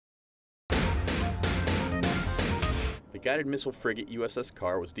guided missile frigate USS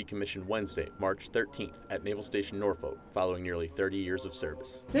Carr was decommissioned Wednesday, March 13th at Naval Station Norfolk, following nearly 30 years of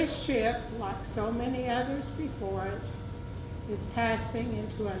service. This ship, like so many others before it, is passing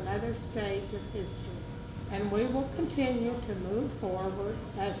into another stage of history, and we will continue to move forward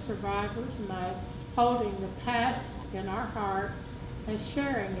as survivors must, holding the past in our hearts and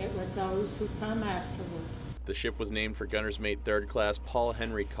sharing it with those who come afterward. The ship was named for Gunner's Mate 3rd Class Paul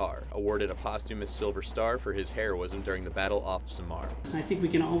Henry Carr, awarded a posthumous Silver Star for his heroism during the battle off Samar. I think we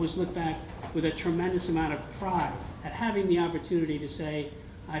can always look back with a tremendous amount of pride at having the opportunity to say,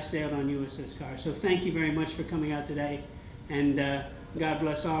 I sailed on USS Carr. So thank you very much for coming out today, and God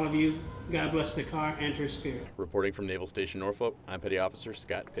bless all of you. God bless the Carr and her spirit. Reporting from Naval Station Norfolk, I'm Petty Officer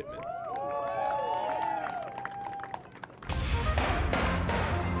Scott Pittman.